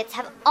delegates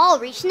have all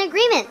reached an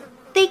agreement.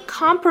 They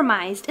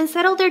compromised and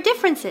settled their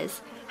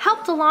differences,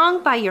 helped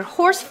along by your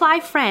horsefly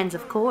friends,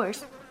 of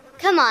course.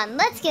 Come on,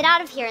 let's get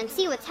out of here and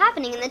see what's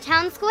happening in the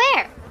town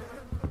square.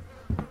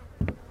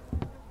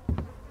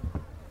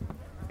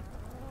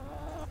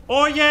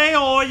 Oyez,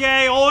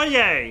 oyez,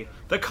 oyez!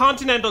 The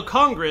Continental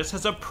Congress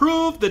has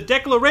approved the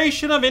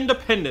Declaration of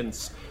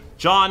Independence.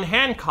 John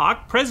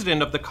Hancock,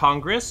 President of the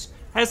Congress,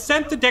 has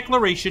sent the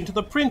declaration to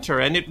the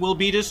printer, and it will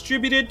be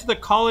distributed to the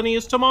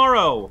colonies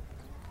tomorrow.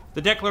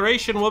 The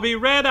declaration will be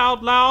read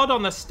out loud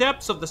on the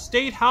steps of the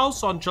State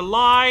House on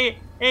July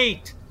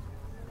 8.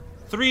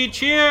 3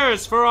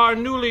 cheers for our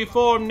newly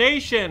formed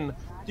nation,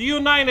 the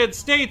United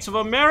States of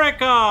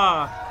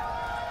America!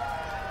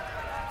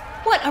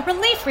 What a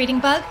relief, Reading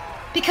Bug.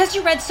 Because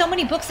you read so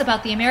many books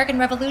about the American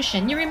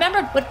Revolution, you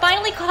remembered what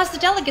finally caused the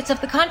delegates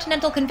of the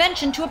Continental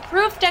Convention to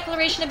approve the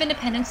Declaration of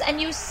Independence,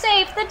 and you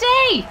saved the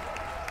day!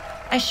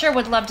 I sure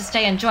would love to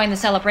stay and join the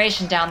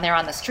celebration down there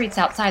on the streets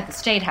outside the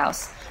State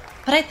House,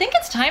 but I think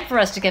it's time for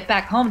us to get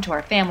back home to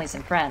our families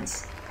and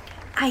friends.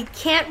 I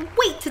can't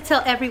wait to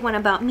tell everyone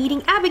about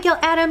meeting Abigail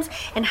Adams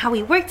and how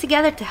we worked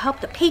together to help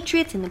the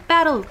Patriots in the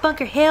Battle of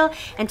Bunker Hill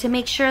and to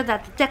make sure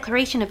that the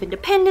Declaration of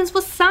Independence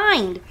was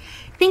signed.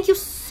 Thank you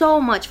so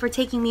much for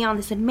taking me on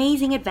this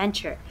amazing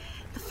adventure.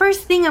 The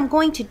first thing I'm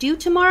going to do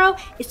tomorrow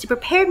is to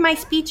prepare my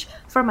speech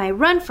for my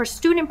run for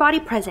student body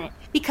president,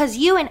 because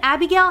you and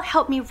Abigail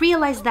helped me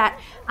realize that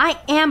I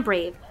am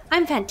brave.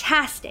 I'm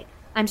fantastic.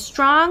 I'm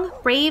strong,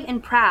 brave,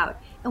 and proud.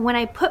 And when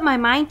I put my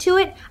mind to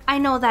it, I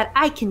know that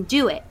I can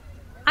do it.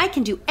 I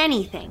can do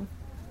anything.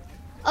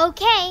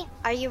 Okay,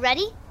 are you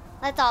ready?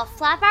 Let's all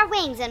flap our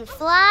wings and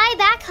fly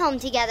back home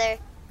together.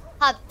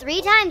 Hop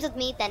 3 times with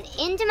me, then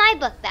into my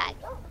book bag.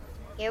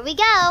 Here we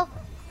go.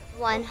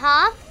 1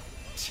 hop,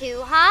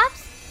 2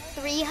 hops,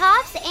 3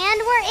 hops,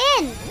 and we're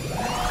in.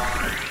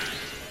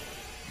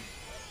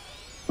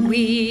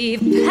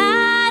 We've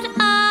had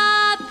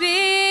a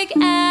big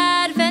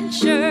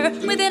adventure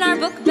within our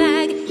book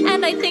bag,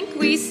 and I think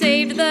we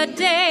saved the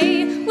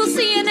day. We'll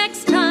see you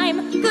next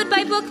time.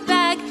 Goodbye, book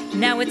bag.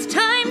 Now it's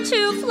time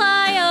to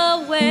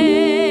fly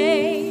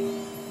away.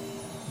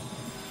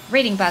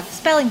 Reading Bug,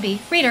 Spelling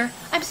Bee, Reader,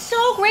 I'm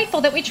so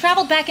grateful that we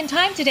traveled back in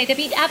time today to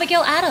meet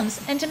Abigail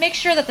Adams and to make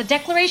sure that the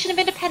Declaration of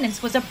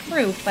Independence was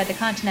approved by the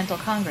Continental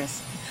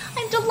Congress.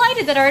 I'm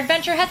delighted that our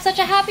adventure had such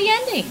a happy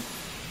ending.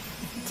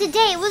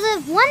 Today was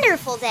a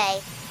wonderful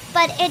day,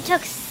 but it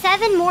took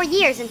 7 more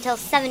years until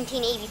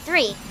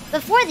 1783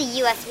 before the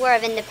U.S. War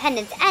of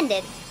Independence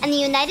ended and the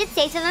United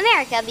States of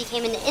America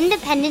became an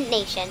independent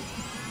nation.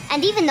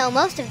 And even though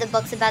most of the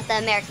books about the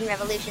American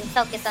Revolution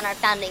focus on our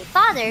founding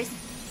fathers,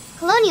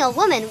 colonial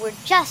women were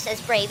just as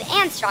brave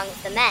and strong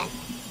as the men.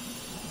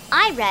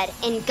 I read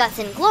in Guts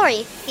and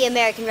Glory, The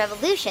American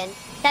Revolution,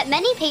 that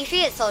many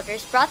patriot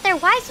soldiers brought their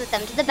wives with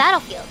them to the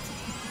battlefields.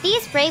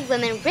 These brave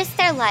women risked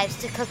their lives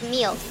to cook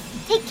meals,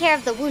 take care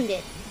of the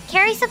wounded,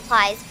 carry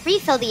supplies,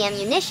 refill the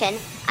ammunition,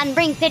 and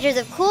bring pitchers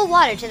of cool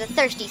water to the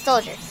thirsty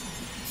soldiers.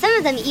 Some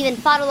of them even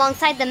fought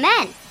alongside the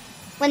men.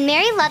 When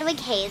Mary Ludwig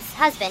Hayes'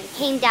 husband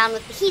came down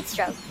with the heat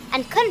stroke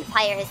and couldn't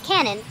fire his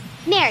cannon,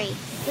 Mary,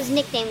 whose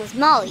nickname was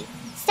Molly,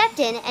 stepped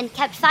in and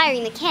kept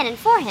firing the cannon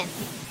for him.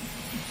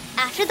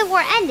 After the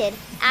war ended,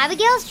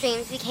 Abigail's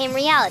dreams became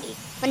reality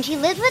when she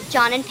lived with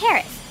John in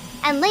Paris,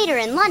 and later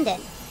in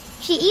London.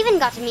 She even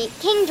got to meet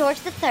King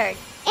George III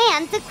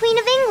and the Queen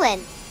of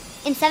England.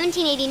 In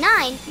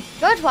 1789,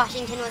 George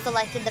Washington was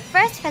elected the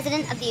first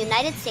president of the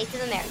United States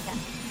of America,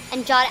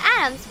 and John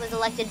Adams was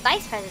elected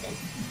vice president,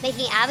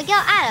 making Abigail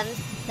Adams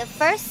the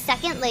first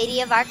second lady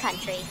of our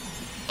country.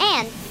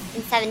 And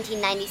in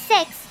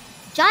 1796,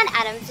 John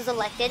Adams was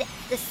elected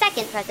the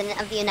second president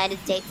of the United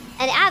States,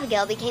 and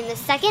Abigail became the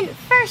second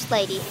first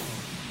lady.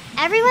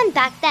 Everyone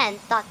back then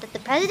thought that the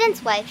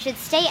president's wife should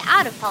stay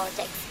out of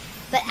politics,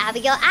 but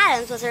Abigail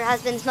Adams was her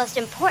husband's most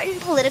important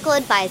political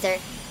advisor.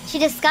 She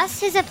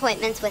discussed his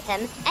appointments with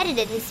him,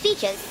 edited his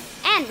speeches,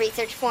 and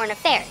researched foreign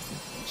affairs.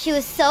 She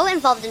was so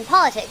involved in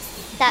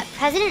politics that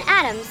President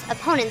Adams'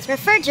 opponents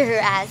referred to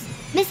her as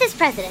Mrs.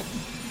 President,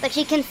 but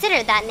she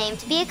considered that name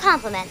to be a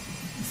compliment.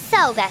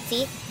 So,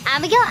 Betsy,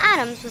 Abigail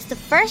Adams was the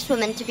first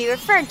woman to be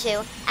referred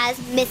to as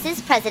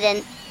Mrs.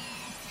 President.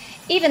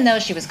 Even though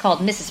she was called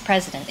Mrs.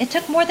 President, it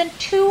took more than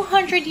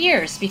 200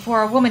 years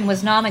before a woman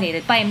was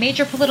nominated by a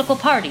major political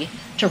party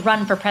to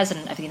run for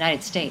President of the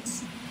United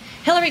States.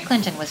 Hillary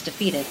Clinton was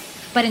defeated,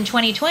 but in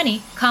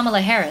 2020,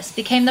 Kamala Harris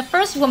became the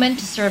first woman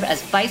to serve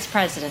as Vice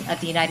President of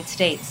the United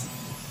States.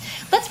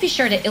 Let's be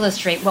sure to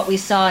illustrate what we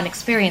saw and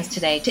experienced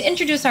today to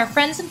introduce our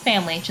friends and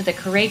family to the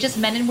courageous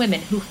men and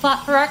women who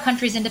fought for our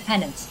country's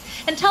independence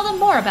and tell them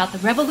more about the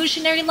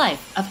revolutionary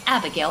life of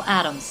Abigail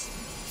Adams.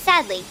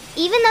 Sadly,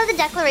 even though the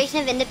Declaration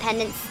of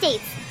Independence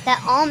states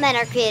that all men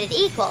are created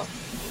equal,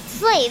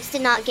 slaves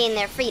did not gain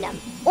their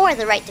freedom or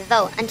the right to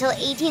vote until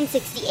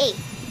 1868.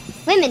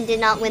 Women did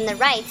not win the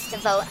rights to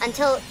vote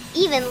until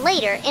even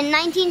later in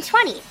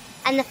 1920,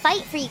 and the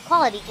fight for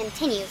equality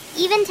continues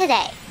even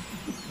today.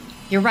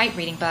 You're right,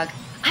 Reading Bug.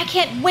 I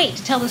can't wait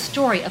to tell the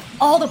story of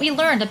all that we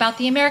learned about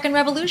the American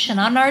Revolution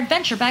on our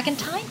adventure back in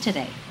time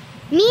today.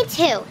 Me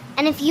too.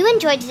 And if you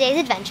enjoyed today's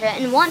adventure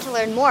and want to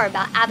learn more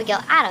about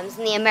Abigail Adams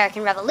and the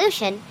American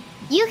Revolution,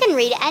 you can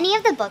read any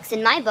of the books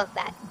in my book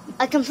bag.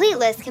 A complete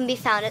list can be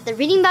found at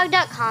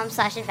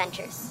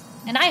thereadingbug.com/adventures.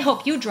 And I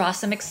hope you draw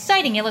some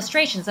exciting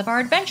illustrations of our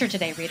adventure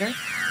today, reader.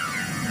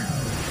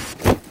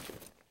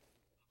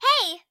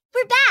 Hey,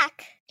 we're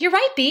back! You're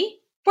right,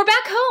 Bee. We're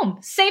back home,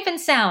 safe and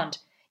sound.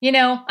 You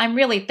know, I'm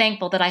really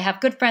thankful that I have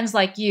good friends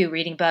like you,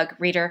 Reading Bug,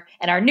 Reader,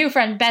 and our new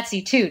friend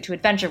Betsy, too, to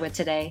adventure with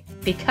today,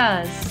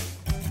 because...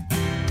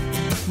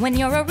 When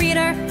you're a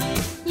reader,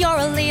 you're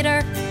a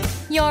leader.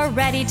 You're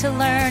ready to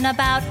learn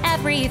about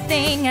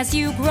everything as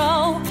you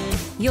grow.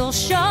 You'll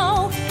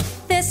show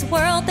this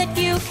world that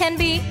you can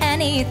be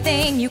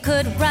anything. You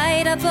could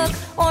write a book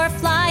or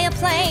fly a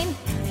plane,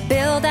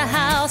 build a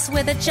house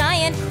with a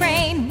giant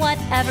crane.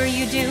 Whatever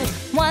you do,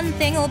 one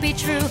thing will be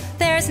true.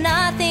 There's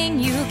nothing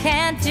you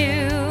can't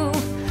do.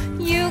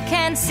 You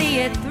can see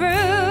it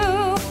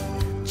through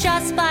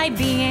just by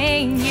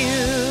being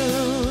you.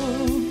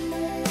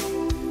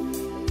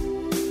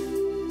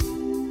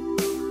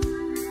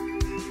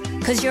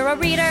 'Cause you're a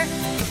reader,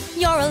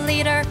 you're a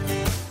leader.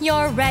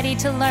 You're ready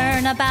to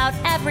learn about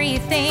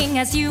everything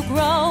as you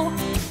grow.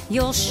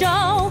 You'll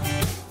show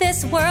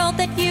this world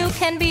that you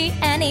can be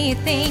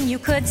anything. You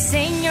could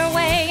sing your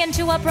way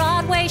into a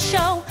Broadway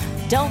show.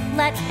 Don't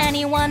let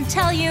anyone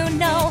tell you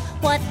no.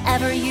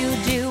 Whatever you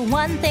do,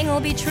 one thing will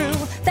be true.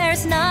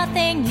 There's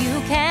nothing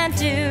you can't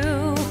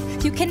do.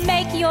 You can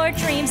make your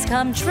dreams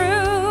come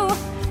true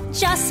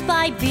just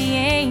by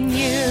being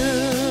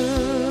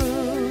you.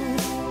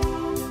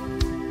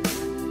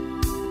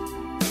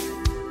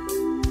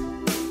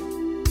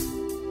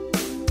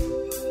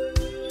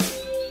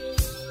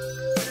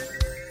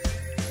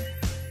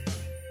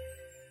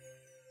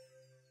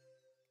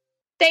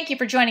 Thank you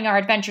for joining our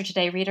adventure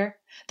today, reader.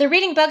 The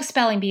Reading Bug,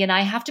 Spelling Bee, and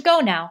I have to go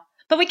now,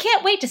 but we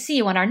can't wait to see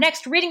you on our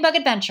next Reading Bug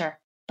adventure.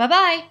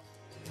 Bye-bye.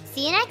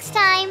 See you next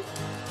time.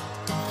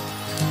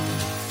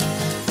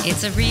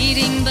 It's a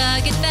Reading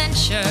Bug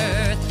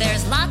adventure.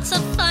 There's lots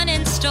of fun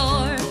in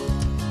store.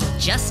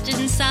 Just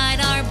inside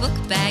our book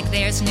bag,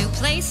 there's new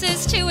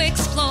places to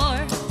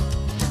explore.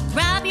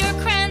 Grab your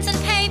crayons and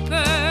paper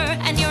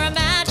and your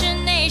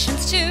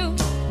imaginations too.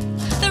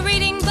 The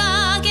Reading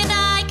Bug and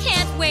I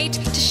can't wait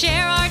to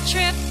share our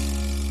trip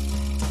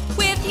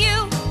with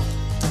you.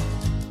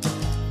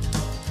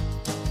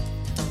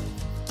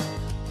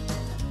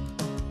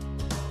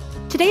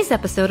 Today's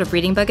episode of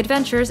Reading Bug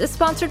Adventures is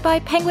sponsored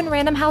by Penguin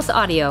Random House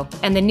Audio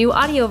and the new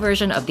audio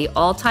version of the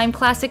all-time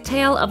classic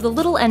tale of The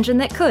Little Engine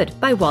That Could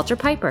by Walter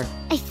Piper.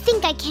 I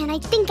think I can.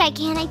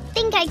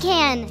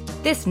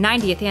 This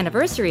 90th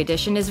anniversary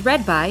edition is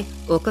read by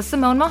Ulka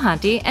Simone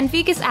Mohanty and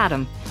Vigas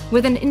Adam,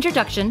 with an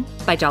introduction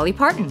by Dolly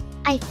Parton.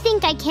 I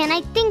think I can.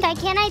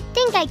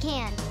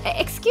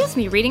 Excuse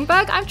me, Reading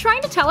Bug, I'm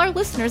trying to tell our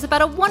listeners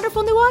about a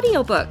wonderful new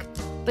audiobook.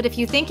 But if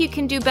you think you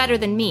can do better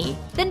than me,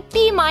 then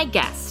be my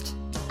guest.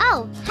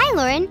 Oh, hi,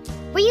 Lauren.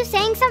 Were you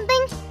saying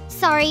something?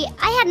 Sorry,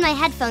 I had my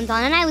headphones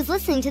on and I was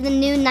listening to the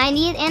new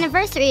 90th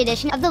anniversary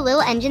edition of The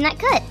Little Engine That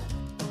Could.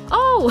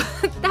 Oh,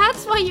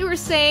 that's why you were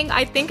saying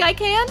I think I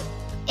can?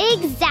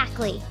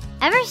 Exactly.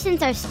 Ever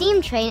since our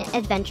steam train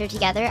adventure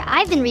together,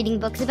 I've been reading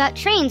books about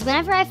trains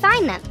whenever I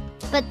find them.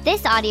 But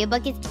this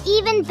audiobook is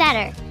even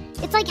better.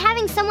 It's like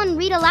having someone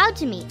read aloud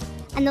to me.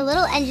 And The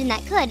Little Engine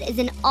That Could is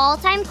an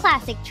all-time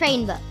classic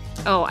train book.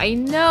 Oh, I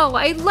know.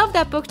 I love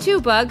that book too,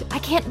 Bug. I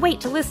can't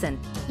wait to listen.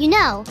 You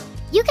know,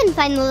 you can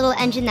find The Little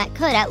Engine That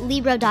Could at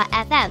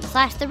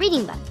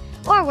Libro.fm/thereadingbug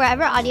or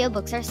wherever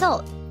audiobooks are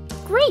sold.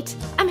 Great!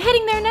 I'm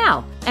heading there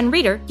now. And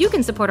reader, you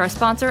can support our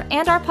sponsor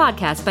and our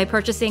podcast by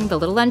purchasing The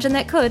Little Engine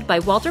That Could by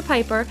Walter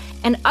Piper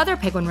and other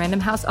Penguin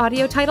Random House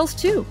Audio titles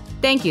too.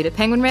 Thank you to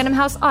Penguin Random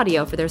House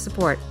Audio for their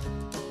support.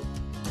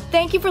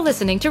 Thank you for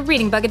listening to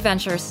Reading Bug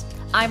Adventures.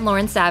 I'm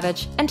Lauren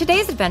Savage, and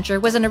today's adventure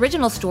was an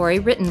original story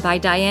written by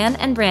Diane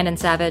and Brandon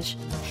Savage.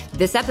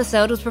 This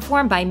episode was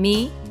performed by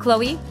me,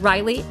 Chloe,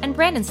 Riley, and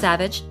Brandon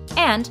Savage,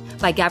 and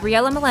by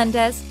Gabriela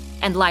Melendez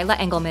and Lila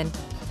Engelman.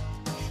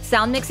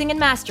 Sound mixing and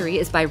mastery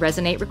is by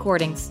Resonate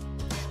Recordings.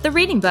 The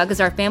Reading Bug is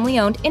our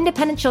family-owned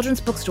independent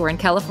children's bookstore in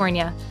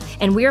California,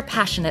 and we are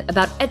passionate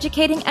about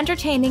educating,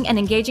 entertaining, and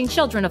engaging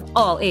children of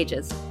all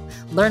ages.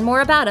 Learn more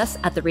about us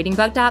at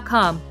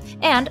thereadingbug.com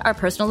and our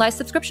personalized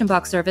subscription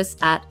box service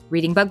at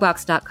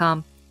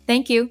readingbugbox.com.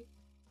 Thank you.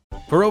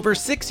 For over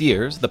 6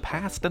 years, The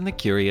Past and the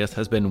Curious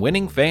has been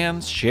winning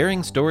fans,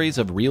 sharing stories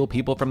of real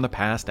people from the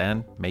past,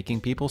 and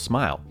making people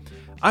smile.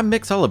 I'm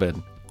Mick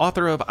Sullivan,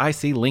 author of I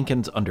See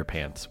Lincoln's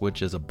Underpants,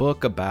 which is a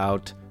book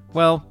about,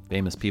 well,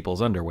 famous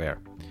people's underwear.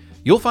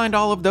 You'll find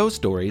all of those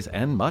stories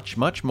and much,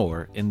 much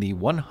more in the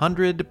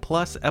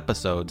 100-plus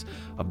episodes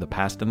of The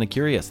Past and the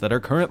Curious that are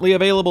currently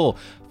available.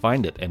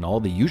 Find it in all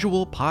the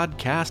usual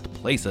podcast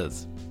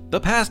places. The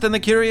Past and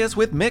the Curious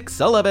with Mick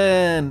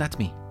Sullivan. That's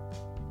me.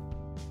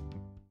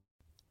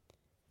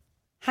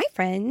 Hi,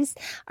 friends.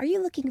 Are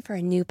you looking for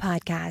a new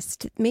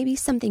podcast? Maybe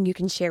something you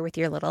can share with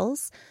your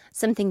littles?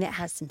 Something that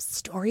has some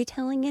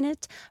storytelling in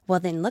it? Well,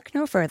 then look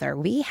no further.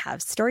 We have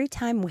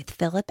Storytime with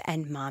Philip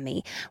and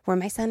Mommy, where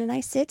my son and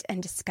I sit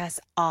and discuss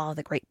all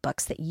the great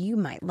books that you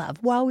might love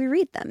while we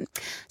read them.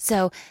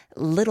 So,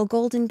 Little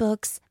Golden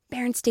Books,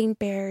 Berenstain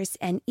Bears,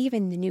 and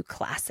even the new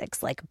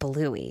classics like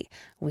Bluey.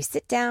 We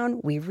sit down,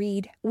 we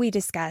read, we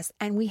discuss,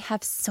 and we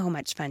have so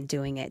much fun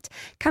doing it.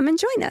 Come and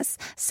join us.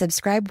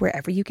 Subscribe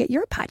wherever you get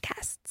your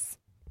podcasts.